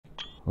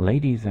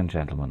Ladies and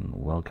gentlemen,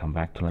 welcome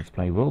back to Let's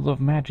Play Worlds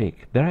of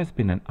Magic. There has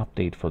been an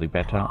update for the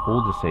beta,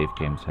 all the save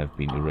games have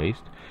been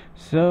erased,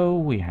 so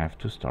we have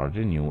to start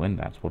anew, and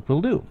that's what we'll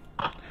do.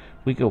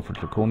 We go for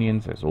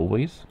Draconians as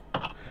always.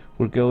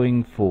 We're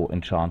going for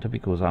Enchanter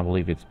because I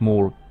believe it's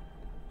more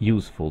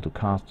useful to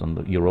cast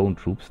on your own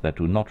troops that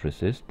do not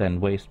resist than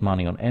waste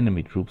money on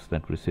enemy troops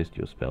that resist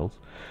your spells.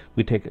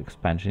 We take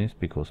Expansionist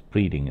because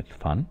breeding is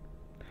fun.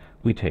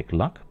 We take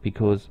Luck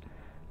because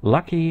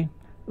luck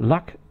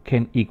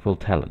can equal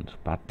talent,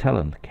 but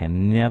talent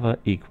can never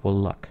equal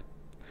luck.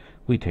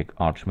 We take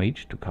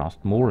Archmage to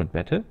cast more and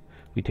better.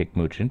 We take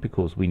Merchant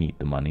because we need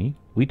the money.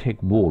 We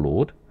take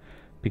Warlord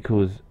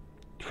because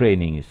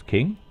training is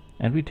king.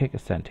 And we take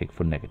Ascentic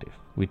for negative.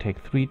 We take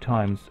 3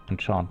 times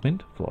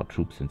Enchantment for our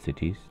troops and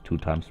cities, 2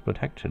 times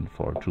Protection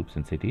for our troops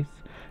and cities,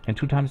 and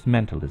 2 times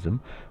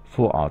Mentalism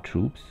for our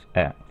troops,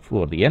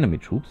 for the enemy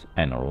troops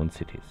and our own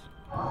cities.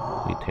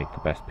 We take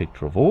the best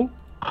picture of all,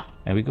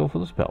 and we go for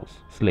the spells.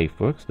 Slave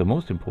Works, the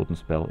most important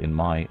spell in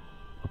my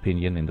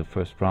opinion in the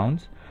first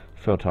rounds,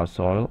 Fertile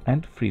Soil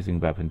and Freezing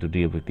Weapon to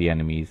deal with the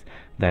enemies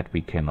that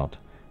we cannot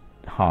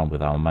harm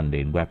with our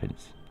mundane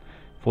weapons.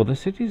 For the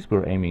cities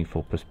we're aiming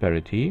for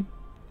Prosperity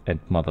and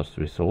Mother's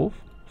Resolve.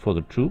 For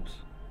the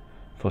troops,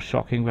 for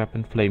Shocking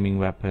Weapon, Flaming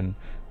Weapon,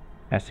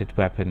 Acid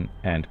Weapon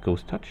and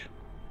Ghost Touch.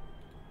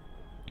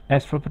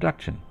 As for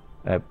protection,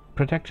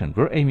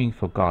 we're aiming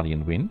for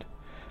Guardian Wind,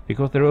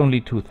 because there are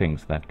only 2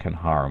 things that can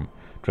harm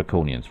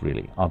Draconians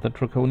really. Other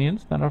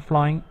Draconians that are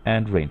flying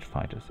and ranged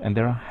fighters. And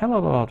there are a hell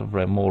of a lot of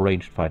more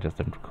ranged fighters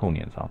than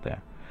Draconians out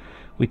there.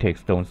 We take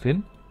Stone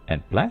Skin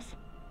and Bless.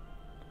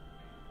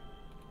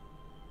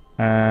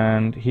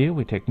 And here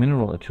we take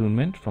Mineral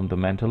Attunement from the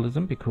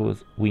Mentalism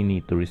because we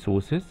need the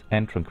resources,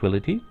 and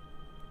Tranquility,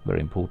 very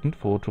important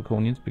for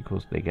Draconians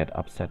because they get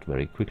upset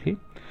very quickly.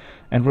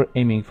 And we're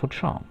aiming for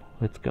Charm.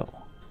 Let's go.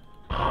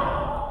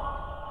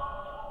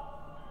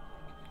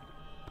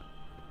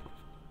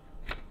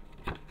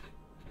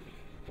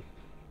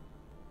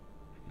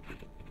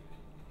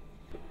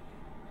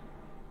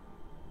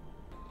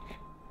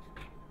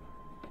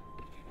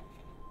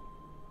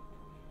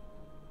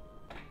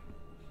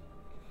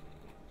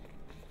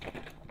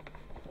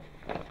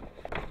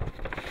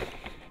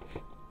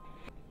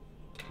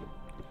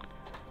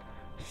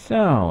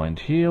 So, and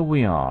here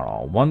we are,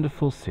 our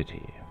wonderful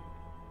city.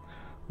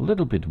 A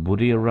little bit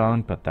woody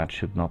around, but that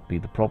should not be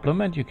the problem,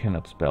 and you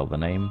cannot spell the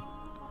name.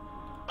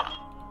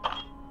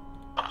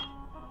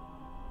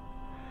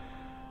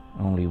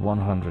 Only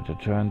 100 a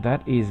turn.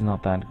 That is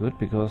not that good,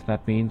 because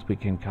that means we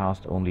can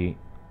cast only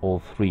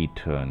all 3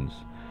 turns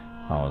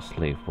our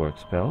Slave Work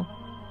spell.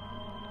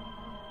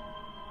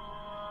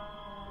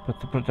 But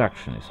the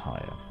production is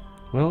higher.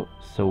 Well,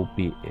 so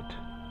be it.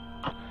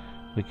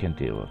 We can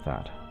deal with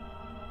that.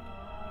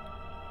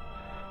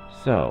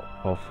 So,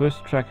 our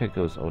first tracker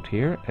goes out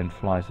here and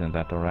flies in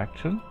that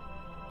direction,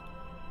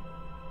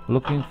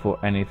 looking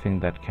for anything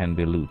that can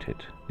be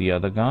looted. The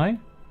other guy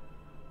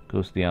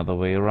goes the other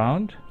way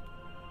around.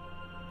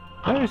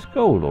 There is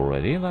gold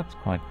already, that's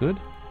quite good.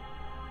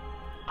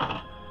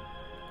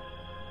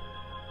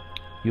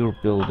 You're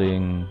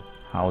building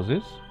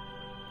houses.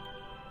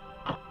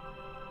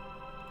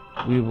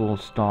 We will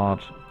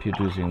start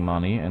producing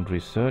money and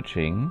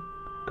researching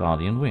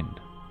Guardian Wind.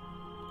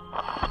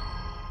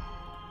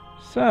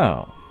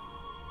 So,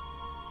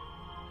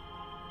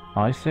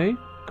 I say,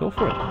 go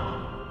for it.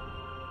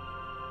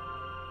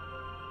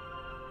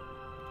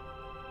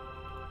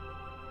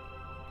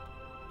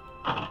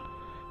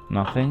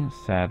 Nothing,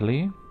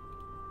 sadly.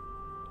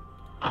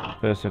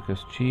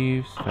 Berserker's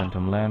Chiefs,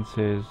 Phantom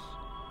Lances,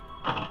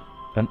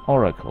 an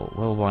Oracle.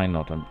 Well, why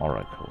not an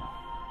Oracle?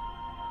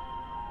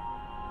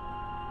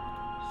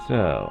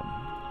 So,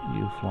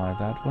 you fly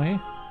that way.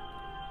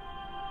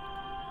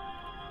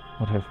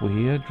 What have we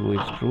here?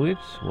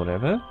 Druids,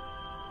 whatever.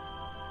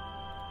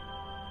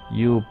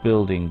 You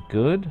building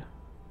good.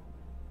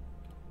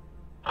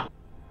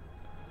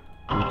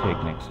 We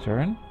take next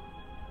turn.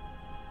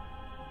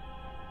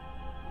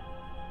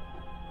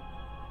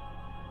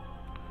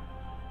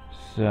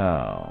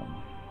 So,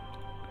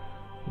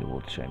 you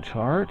will change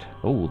heart.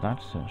 Oh,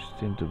 that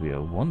seems to be a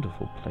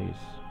wonderful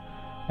place.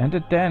 And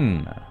a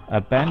den,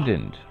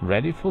 abandoned,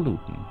 ready for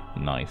looting.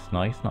 Nice,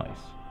 nice,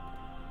 nice.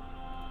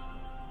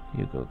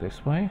 You go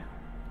this way.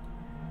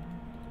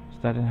 Is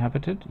that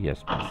inhabited?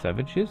 Yes, by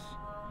savages.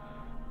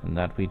 And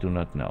that we do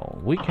not know.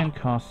 We can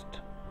cast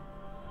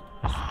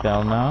a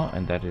spell now,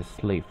 and that is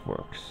Slave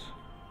Works.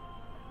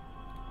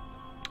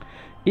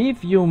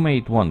 If you may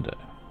wonder,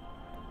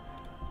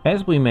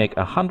 as we make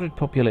 100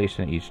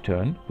 population each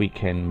turn, we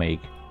can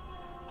make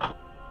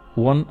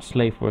 1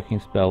 slave working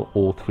spell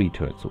all 3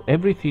 turns. So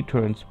every 3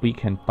 turns we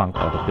can bunk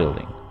out a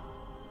building.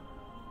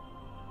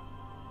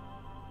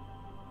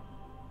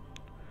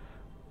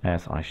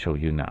 As I show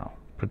you now.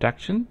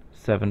 Production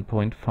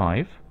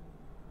 7.5,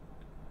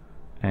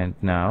 and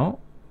now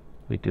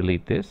we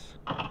delete this,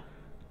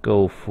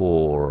 go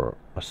for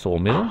a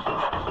sawmill.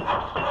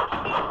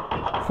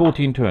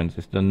 14 turns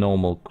is the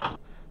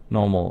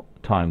normal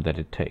time that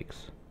it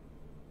takes.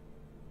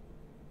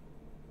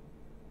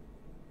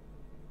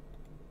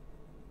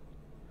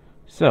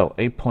 So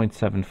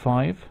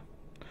 8.75.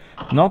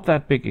 Not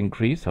that big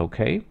increase,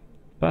 okay,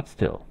 but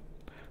still.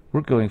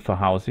 We're going for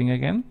housing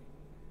again.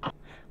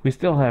 We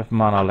still have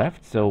mana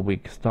left, so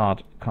we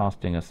start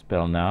casting a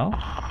spell now.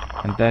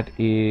 And that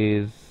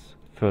is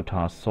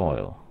fertile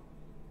soil.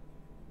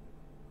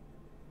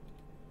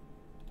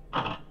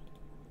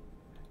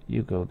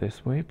 You go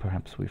this way,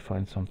 perhaps we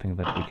find something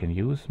that we can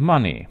use.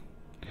 Money.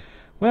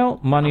 Well,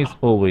 money's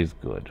always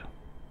good.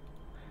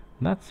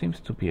 That seems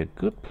to be a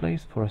good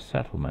place for a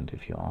settlement,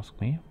 if you ask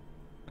me.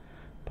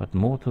 But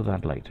more to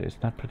that later. Is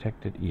that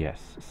protected?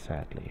 Yes,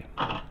 sadly.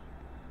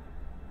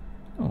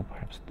 Oh,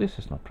 perhaps this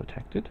is not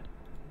protected.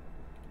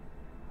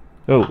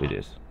 Oh, it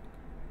is.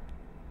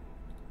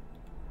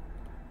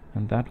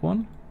 And that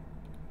one?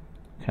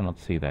 Cannot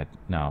see that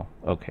now.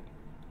 Okay.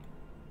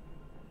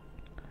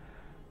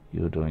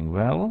 You're doing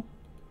well.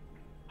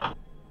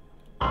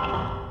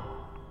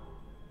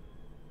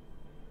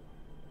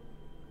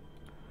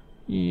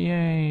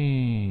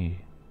 Yay!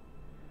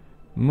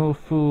 More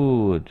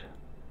food.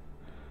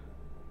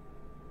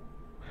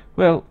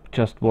 Well,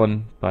 just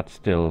one, but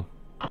still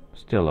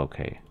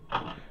okay.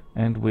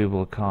 And we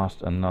will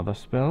cast another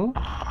spell.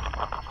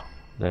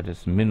 That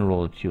is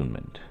Mineral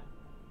Attunement.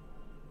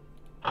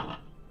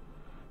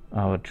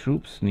 Our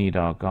troops need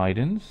our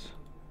guidance.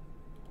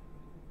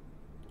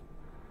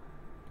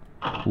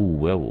 Ooh,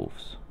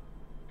 werewolves.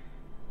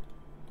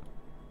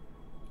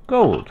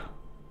 Gold.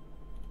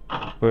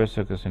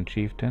 Berserkers and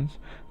chieftains.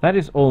 That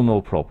is all no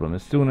problem.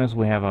 As soon as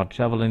we have our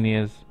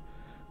javelineers,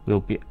 we'll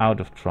be out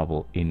of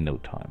trouble in no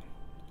time.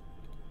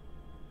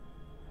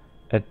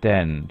 A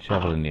den,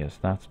 javelineers,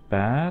 that's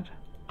bad.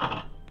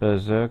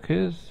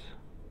 Berserkers.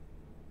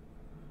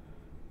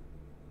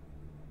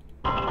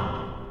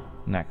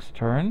 Next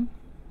turn.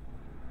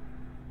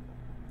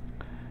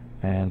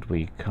 And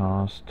we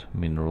cast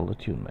Mineral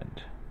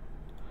Attunement.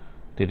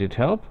 Did it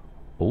help?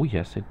 Oh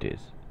yes, it did.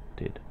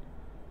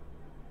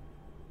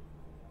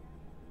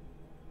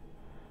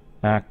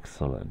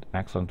 Excellent,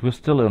 excellent. We're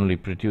still only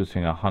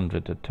producing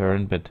 100 a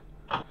turn, but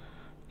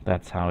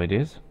that's how it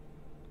is.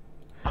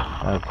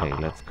 Okay,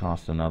 let's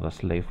cast another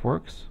Slave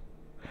Works.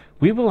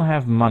 We will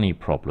have money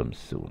problems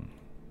soon.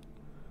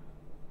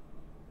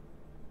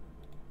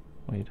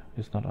 Wait,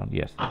 it's not on.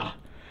 Yes, it is.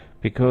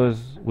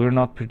 Because we're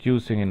not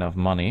producing enough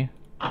money.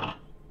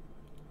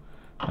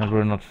 And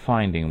we're not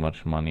finding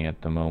much money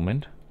at the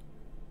moment.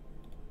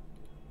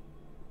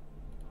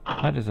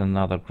 That is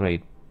another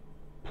great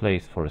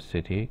place for a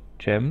city.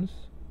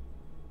 Gems.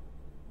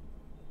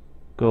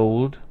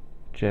 Gold.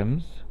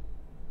 Gems.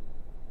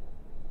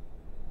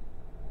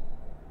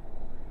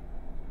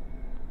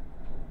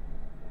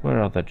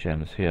 Where are the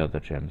gems? Here are the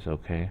gems,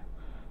 okay.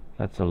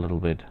 That's a little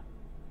bit...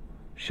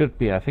 Should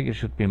be, I think it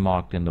should be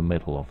marked in the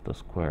middle of the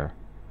square.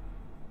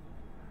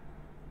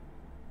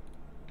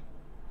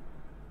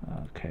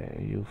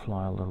 Okay, you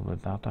fly a little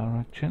bit that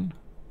direction.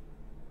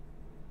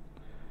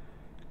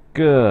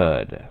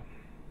 Good.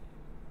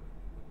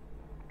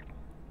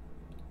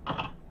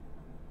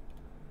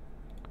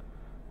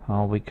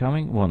 Are we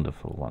coming?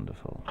 Wonderful,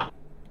 wonderful.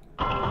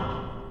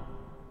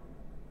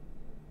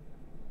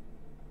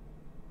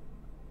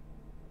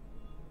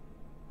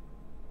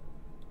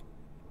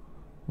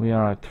 We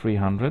are at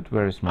 300.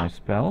 Where is my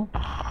spell?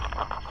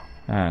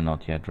 Ah,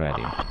 not yet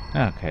ready.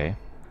 Okay.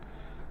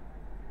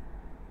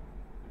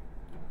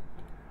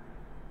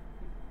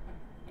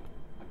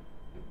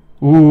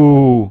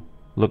 Ooh!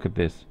 Look at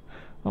this.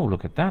 Oh,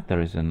 look at that.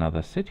 There is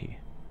another city.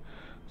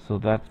 So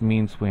that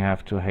means we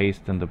have to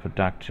hasten the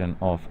production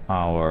of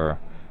our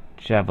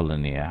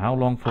javelineer. How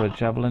long for a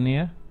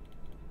javelineer?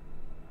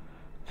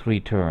 3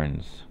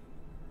 turns.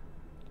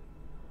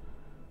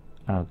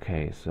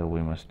 Okay, so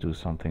we must do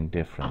something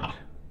different.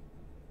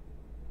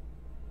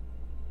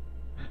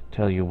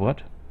 Tell you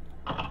what.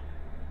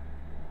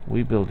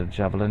 We build a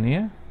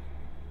javelineer.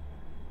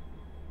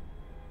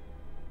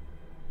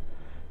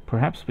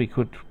 Perhaps we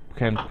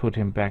can put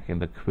him back in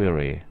the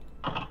quarry.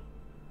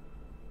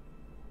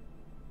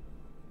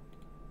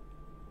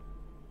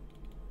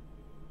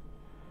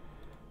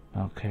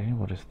 Okay,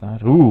 what is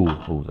that?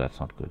 Ooh, that's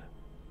not good.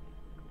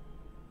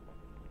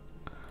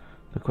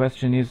 The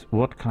question is,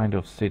 what kind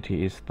of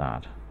city is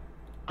that?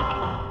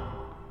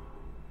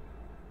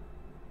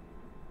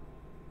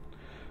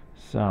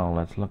 So,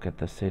 let's look at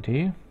the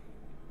city.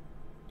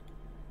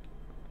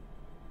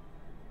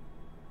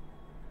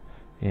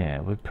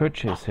 Yeah, we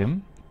purchase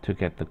him to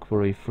get the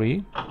quarry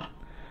free.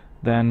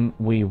 Then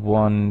we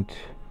want...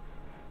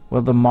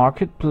 Well, the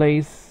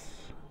marketplace...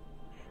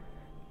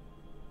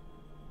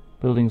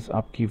 Buildings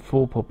upkeep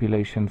 4,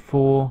 population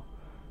 4.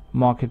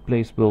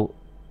 Marketplace will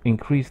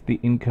increase the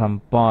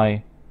income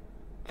by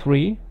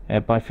 3,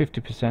 by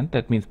 50%.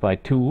 That means by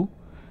 2.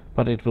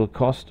 But it will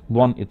cost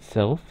 1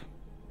 itself.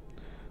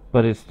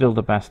 But it's still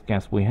the best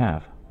guess we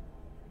have.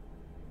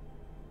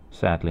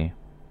 Sadly.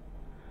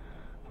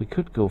 We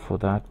could go for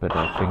that, but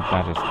I think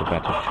that is the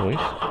better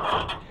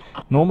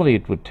choice. Normally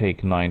it would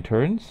take 9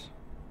 turns.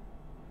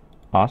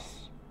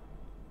 Us,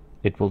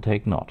 it will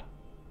take not.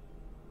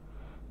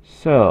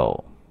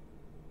 So,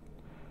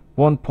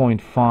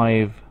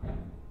 1.5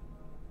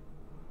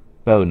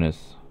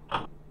 Bonus.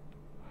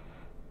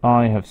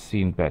 I have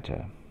seen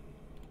better.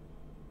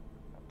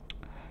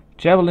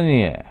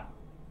 Javelineer,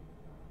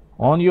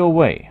 on your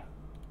way.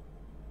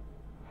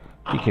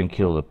 You can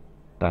kill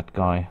that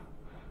guy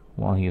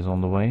while he is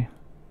on the way.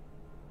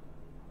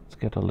 Let's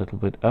get a little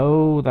bit...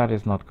 Oh, that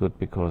is not good,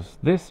 because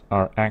these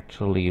are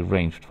actually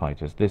ranged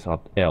fighters. These are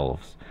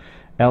elves.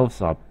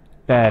 Elves are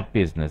bad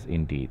business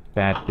indeed.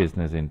 Bad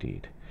business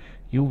indeed.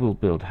 You will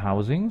build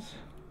housings.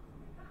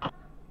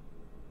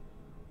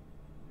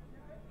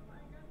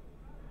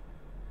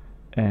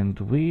 And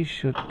we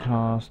should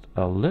cast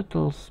a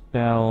little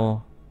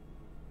spell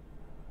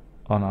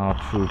on our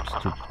troops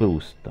to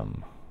boost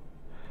them.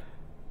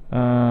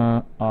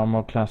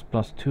 Armor class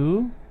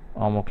 +2,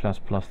 armor class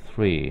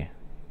 +3.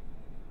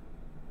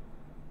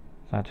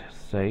 That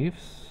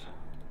saves.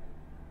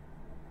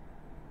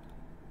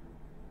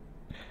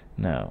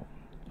 No.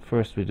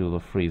 First we do the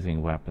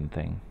freezing weapon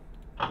thing.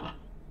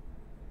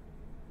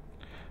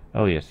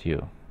 Oh yes,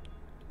 you.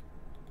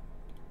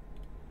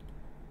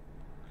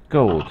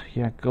 Gold.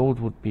 Yeah, gold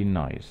would be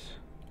nice.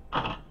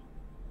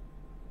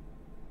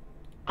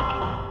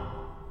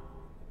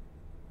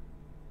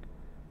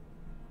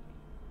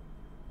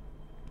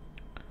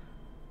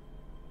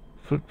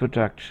 Food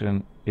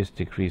production is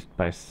decreased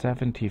by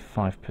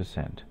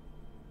 75%.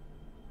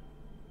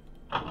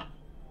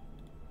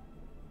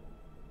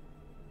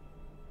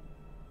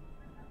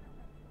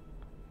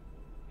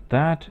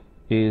 That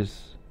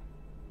is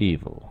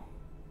evil.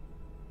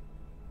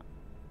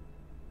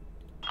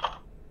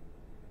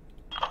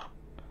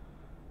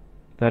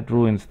 That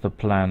ruins the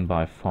plan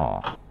by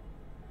far.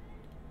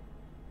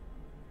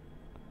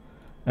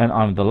 And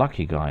I'm the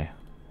lucky guy.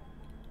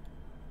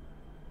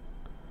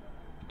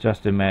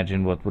 Just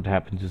imagine what would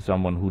happen to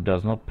someone who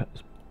does not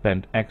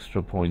spend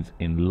extra points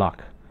in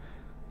luck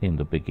in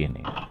the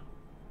beginning.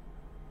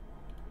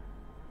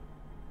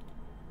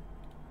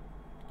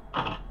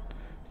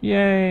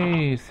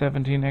 Yay!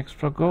 17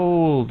 extra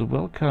gold!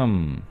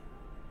 Welcome!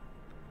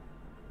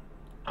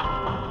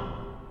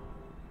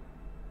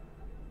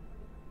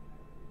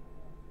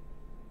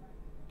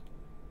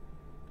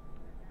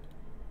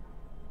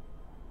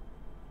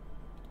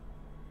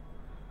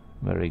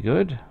 Very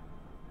good.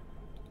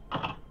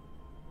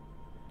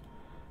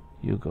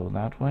 You go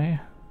that way.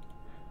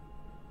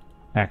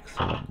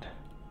 Excellent.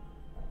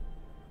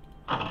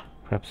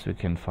 Perhaps we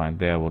can find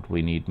there what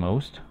we need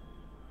most.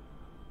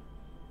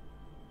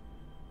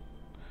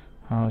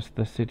 How is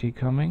the city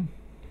coming?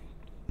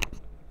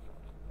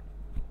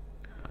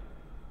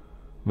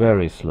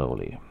 Very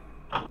slowly.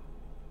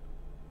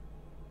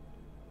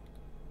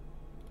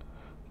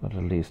 But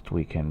at least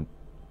we can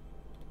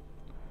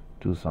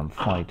do some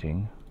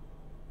fighting.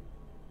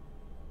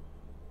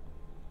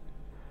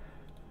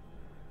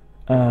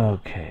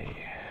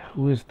 Okay,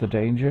 who is the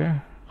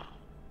danger?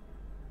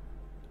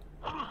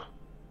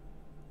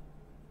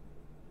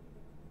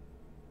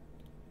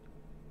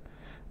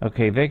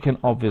 Okay, they can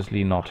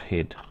obviously not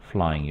hit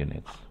flying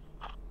units.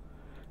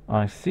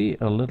 I see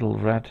a little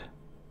red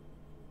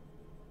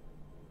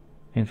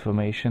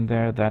information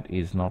there. That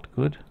is not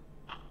good.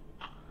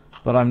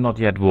 But I'm not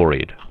yet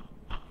worried.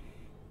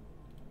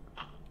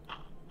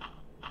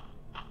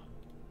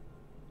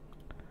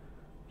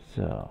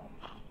 So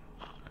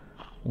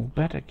we'll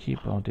better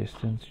keep our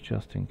distance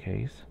just in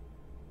case.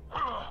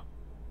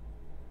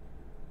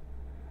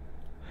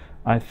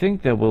 I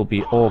think there will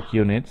be orc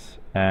units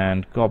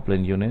and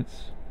goblin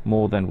units,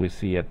 more than we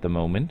see at the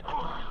moment.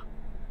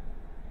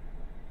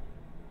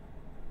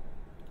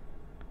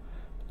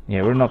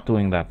 Yeah, we're not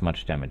doing that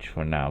much damage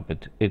for now,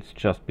 but it's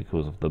just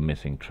because of the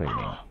missing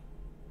training.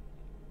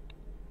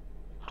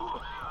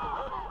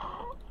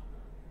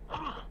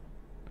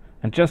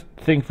 And just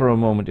think for a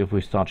moment if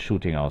we start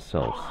shooting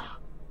ourselves.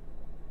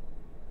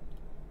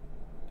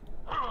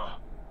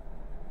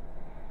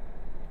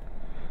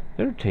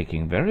 They're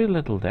taking very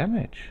little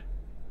damage.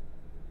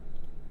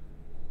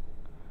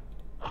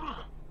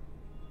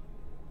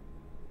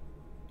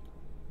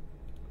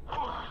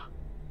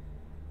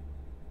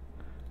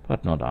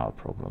 But not our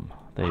problem.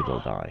 They will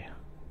die.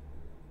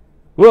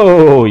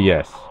 Whoa,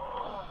 yes!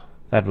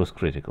 That was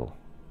critical,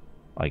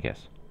 I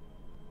guess.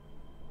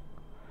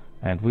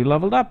 And we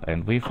leveled up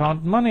and we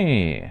found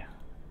money!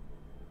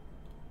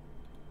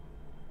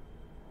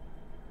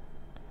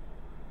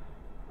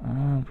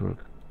 And we're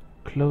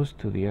close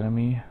to the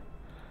enemy.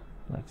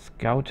 Let's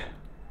scout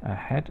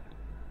ahead.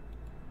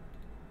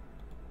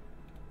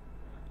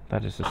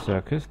 That is a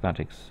circus. That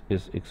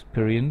is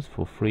experience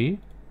for free.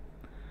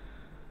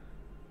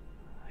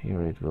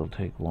 Here it will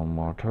take one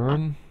more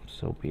turn.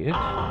 So be it.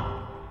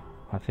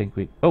 I think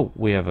we... Oh,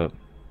 we have a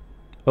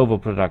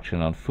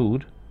overproduction on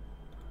food.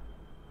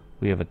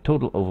 We have a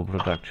total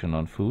overproduction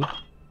on food.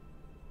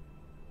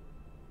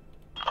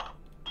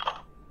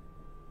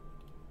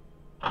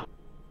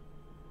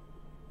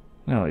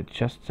 No, it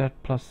just said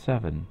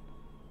 +7.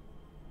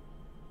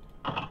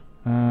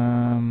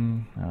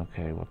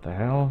 Okay, what the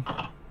hell?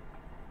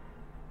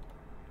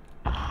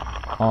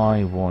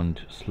 I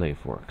want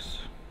slave works.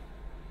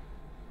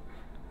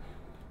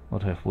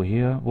 What have we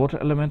here? Water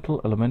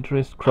elemental,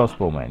 elementarist,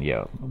 crossbowman.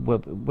 Yeah, well,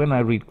 when I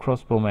read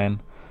crossbowman,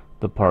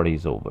 the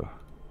party's over.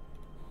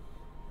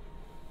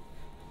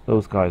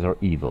 Those guys are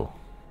evil.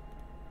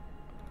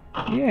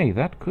 Yay,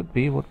 that could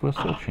be what we're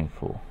searching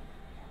for.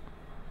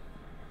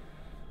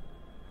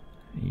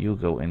 You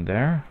go in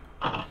there.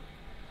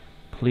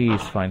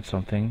 Please find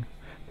something.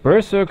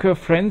 Berserker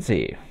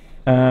Frenzy.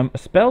 A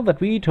spell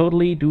that we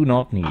totally do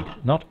not need.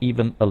 Not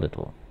even a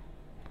little.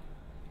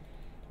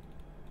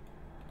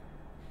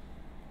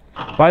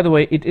 By the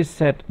way, it is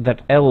said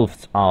that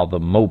elves are the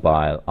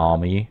mobile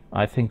army.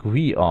 I think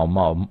we are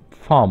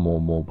far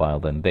more mobile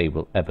than they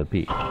will ever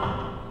be.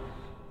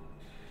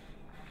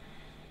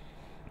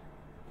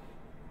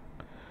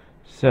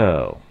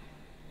 So,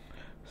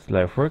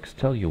 Slaveworks,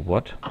 tell you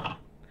what.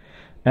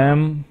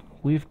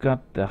 We've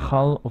got the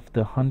Hull of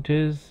the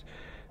Hunters,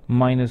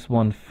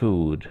 -1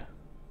 food.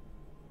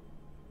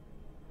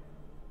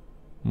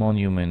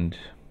 Monument.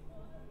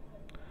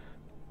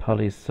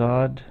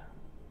 Palisade.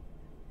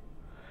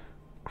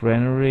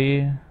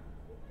 Granary.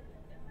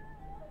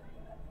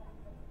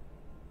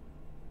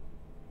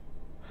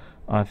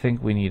 I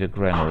think we need a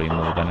granary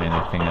more than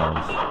anything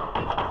else.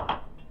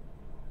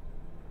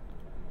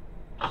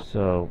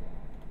 So,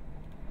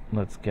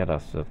 let's get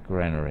us a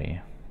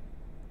granary.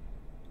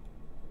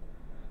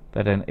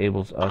 That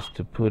enables us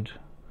to put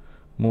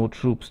more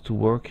troops to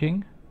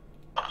working.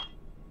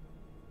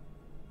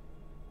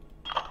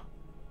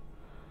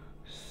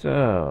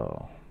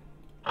 So,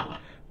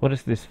 what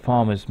is this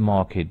farmer's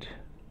market?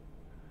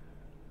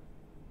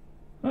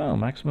 Oh,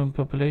 maximum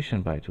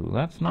population by 2.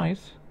 That's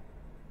nice.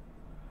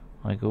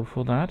 I go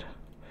for that.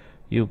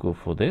 You go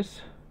for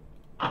this.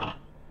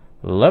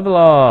 Level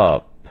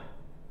up!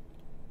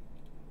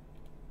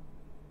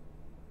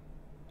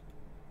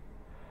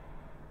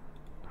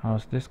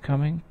 How's this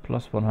coming?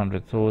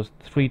 +100. So it's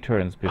 3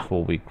 turns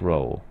before we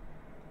grow.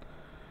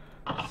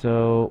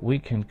 So we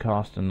can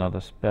cast another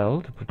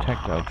spell to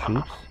protect our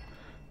troops,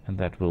 and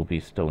that will be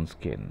Stone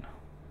Skin.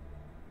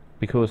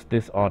 Because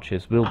this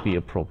archers will be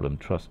a problem,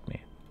 trust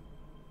me.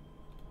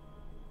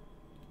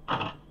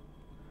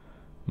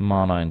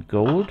 Mana and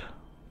gold,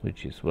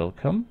 which is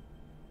welcome.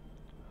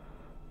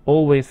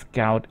 Always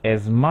scout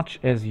as much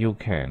as you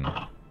can.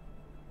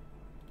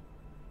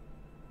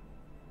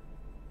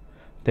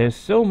 There's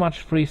so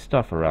much free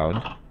stuff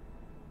around.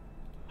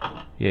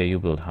 Yeah, you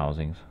build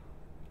housings.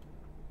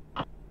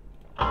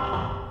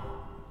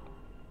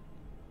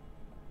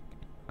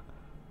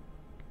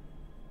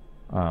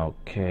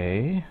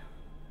 Okay.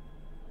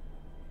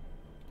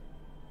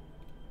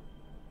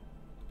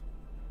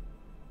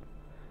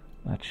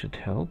 That should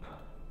help.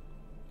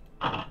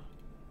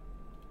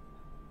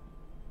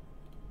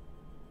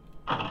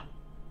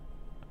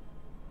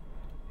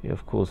 Yeah,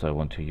 of course I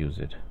want to use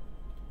it.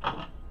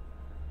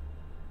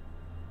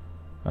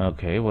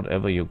 Okay,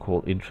 whatever you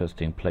call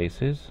interesting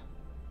places.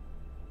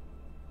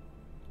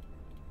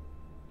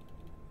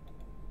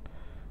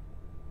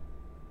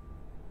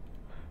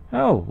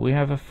 Oh, we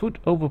have a food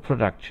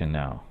overproduction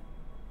now.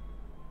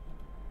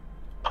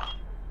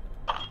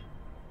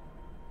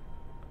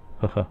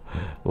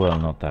 Well,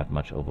 not that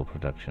much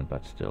overproduction,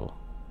 but still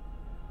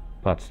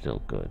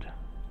good.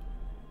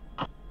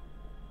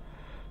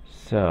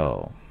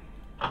 So,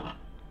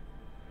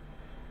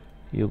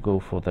 you go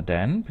for the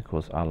den,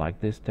 because I like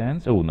this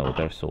dance. Oh no,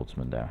 there's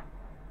swordsmen there.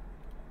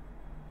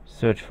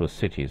 Search for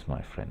cities,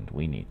 my friend.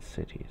 We need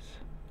cities.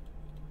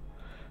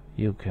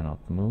 You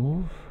cannot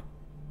move.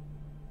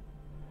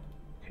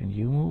 Can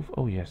you move?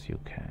 Oh yes, you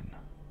can.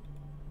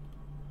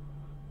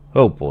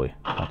 Oh boy,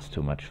 that's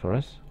too much for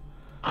us.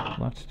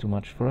 That's too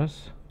much for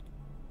us.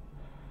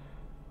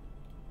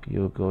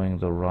 You're going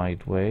the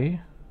right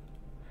way,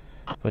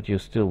 but you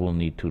still will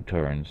need 2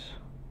 turns.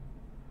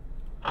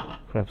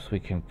 Perhaps we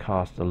can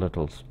cast a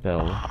little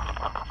spell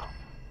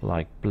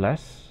like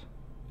Bless.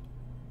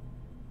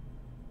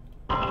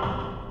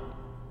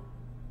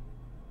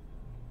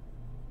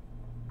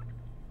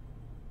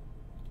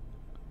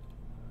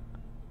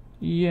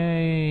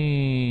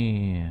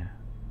 Yay!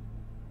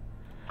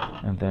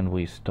 And then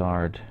we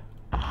start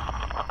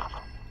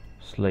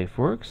Slave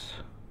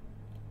Works.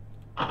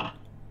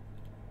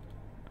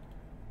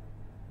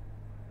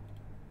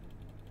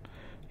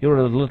 You're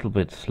a little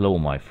bit slow,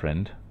 my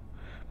friend,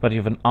 but you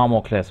have an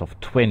armor class of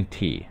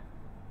 20.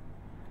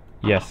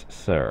 Yes,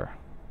 sir.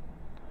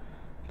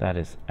 That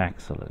is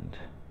excellent.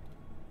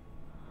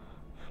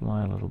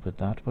 Fly a little bit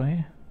that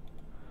way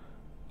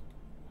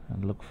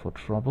and look for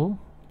trouble.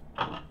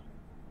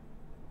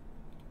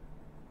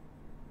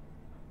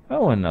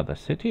 Oh, another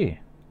city.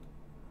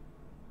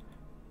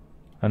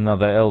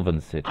 Another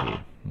elven city.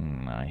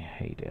 I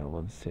hate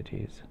elven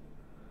cities.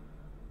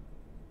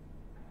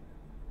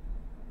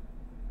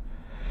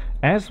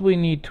 As we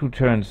need 2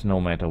 turns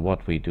no matter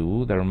what we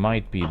do, there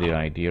might be the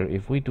idea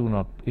if we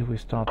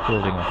start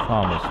building a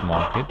farmer's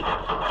market,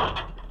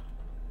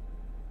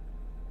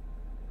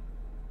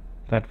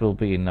 that will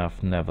be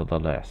enough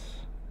nevertheless.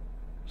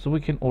 So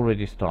we can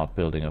already start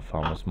building a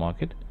farmer's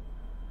market.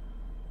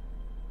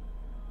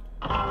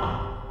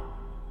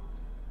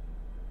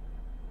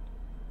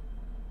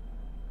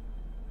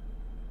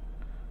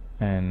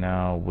 And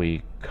now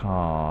we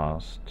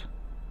cast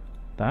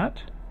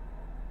that.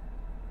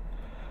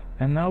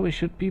 And now we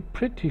should be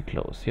pretty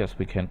close. Yes,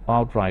 we can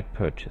outright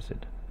purchase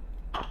it.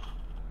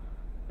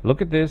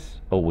 Look at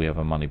this. Oh, we have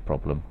a money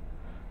problem.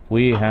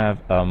 We have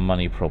a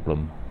money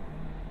problem.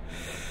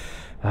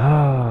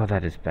 Ah,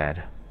 that is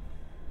bad.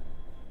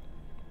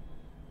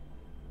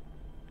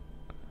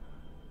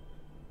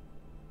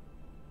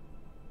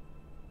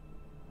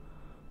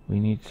 We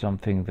need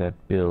something that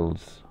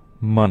builds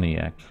money,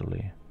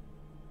 actually.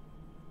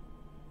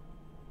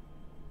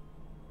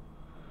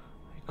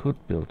 We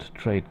could build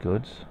trade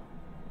goods.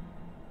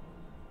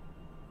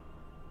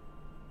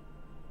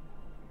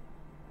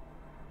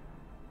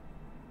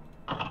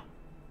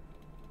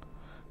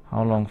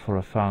 How long for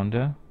a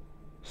founder?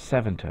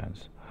 7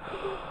 turns.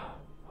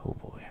 Oh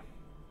boy.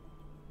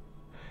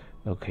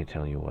 Okay,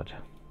 tell you what.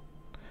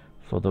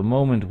 For the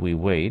moment we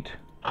wait,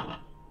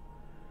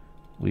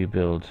 we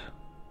build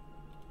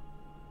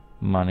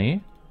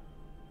money.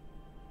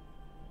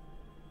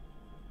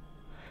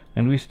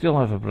 And we still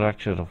have a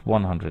production of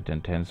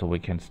 110, so we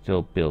can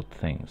still build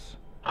things.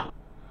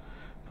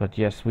 But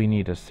yes, we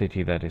need a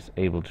city that is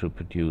able to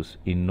produce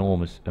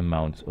enormous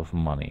amounts of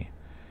money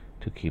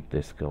to keep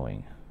this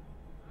going.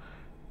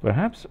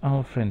 Perhaps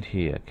our friend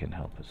here can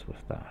help us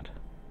with that.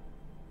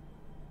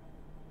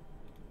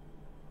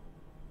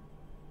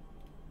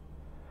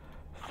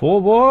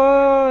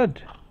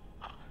 Forward!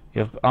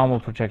 You have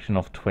armor protection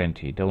of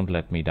 20. Don't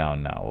let me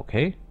down now,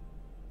 okay?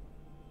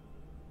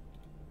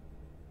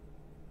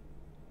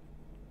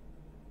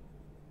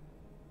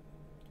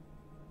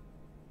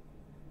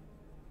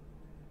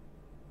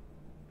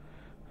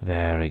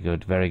 Very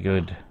good, very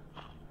good.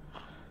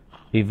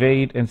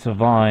 Evade and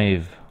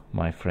survive,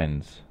 my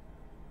friends.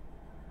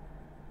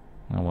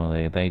 Oh,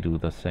 well, they do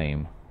the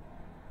same.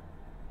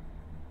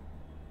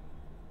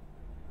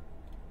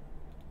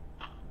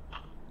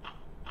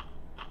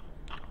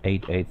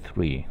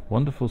 (883).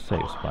 Wonderful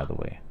saves, by the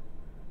way.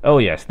 Oh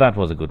yes, that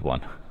was a good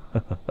one.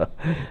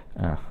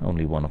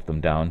 Only one of them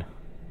down.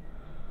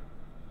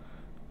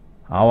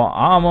 Our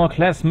armor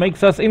class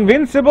makes us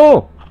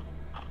invincible!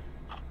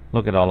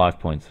 Look at our life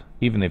points.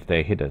 Even if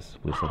they hit us,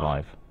 we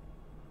survive.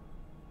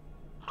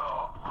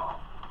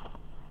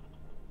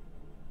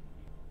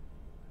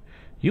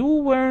 You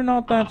were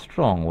not that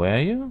strong, were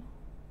you?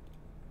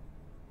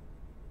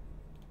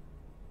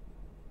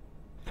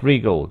 3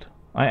 gold.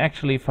 I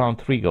actually found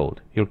 3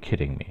 gold. You're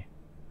kidding me.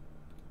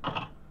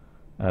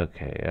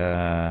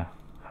 Okay,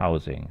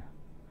 housing.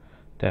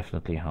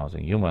 Definitely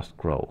housing. You must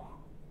grow.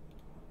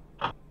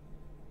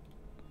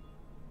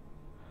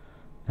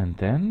 And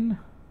then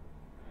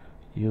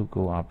you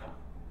go up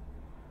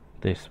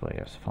this way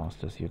as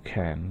fast as you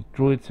can.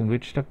 Druids and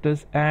witch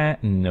doctors?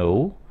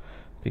 No,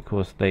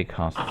 because they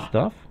cast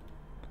stuff.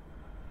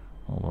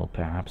 Oh, well,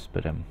 perhaps,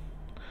 but I'm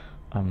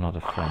not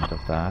a friend of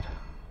that.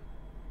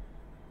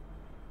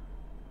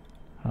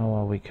 How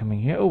are we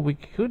coming here? Oh, we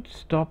could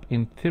stop,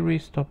 in theory,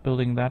 stop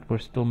building that. We're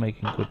still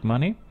making good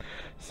money.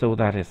 So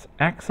that is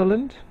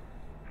excellent.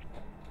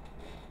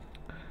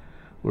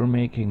 We're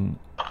making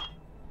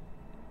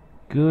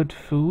good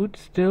food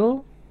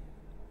still.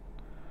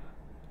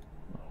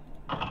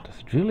 Does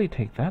it really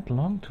take that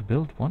long to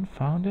build one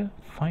founder?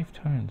 5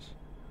 turns.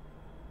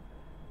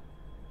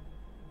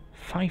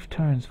 5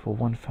 turns for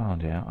one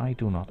founder. I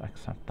do not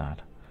accept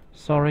that.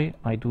 Sorry,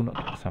 I do not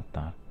accept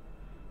that.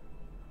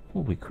 Oh,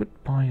 we could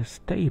buy a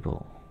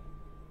stable.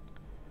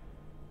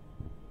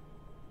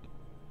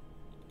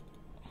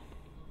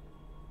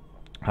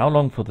 How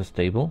long for the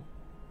stable?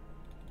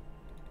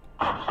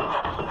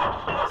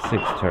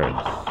 6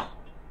 turns.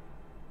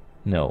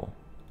 No,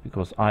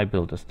 because I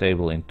built a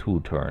stable in 2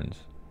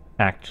 turns.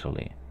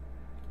 Actually.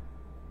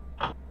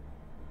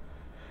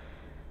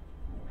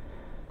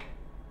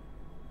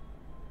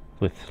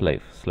 With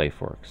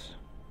slave works.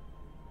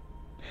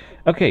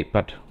 Okay,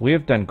 but we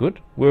have done good.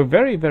 We're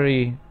very,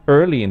 very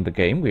early in the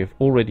game. We have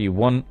already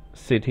 1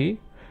 city.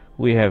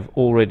 We have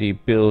already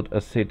built a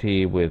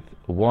city with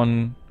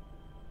 1,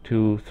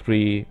 2,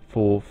 3,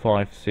 4,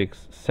 5,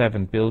 6,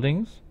 7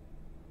 buildings.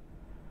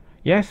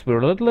 Yes, we're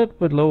a little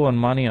bit low on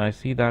money, I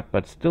see that,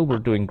 but still we're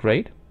doing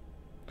great.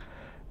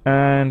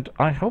 And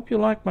I hope you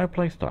like my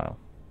playstyle.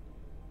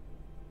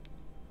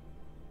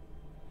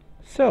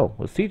 So,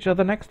 we'll see each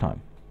other next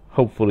time.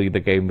 Hopefully the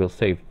game will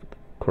save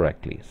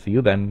correctly. See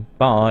you then.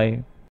 Bye.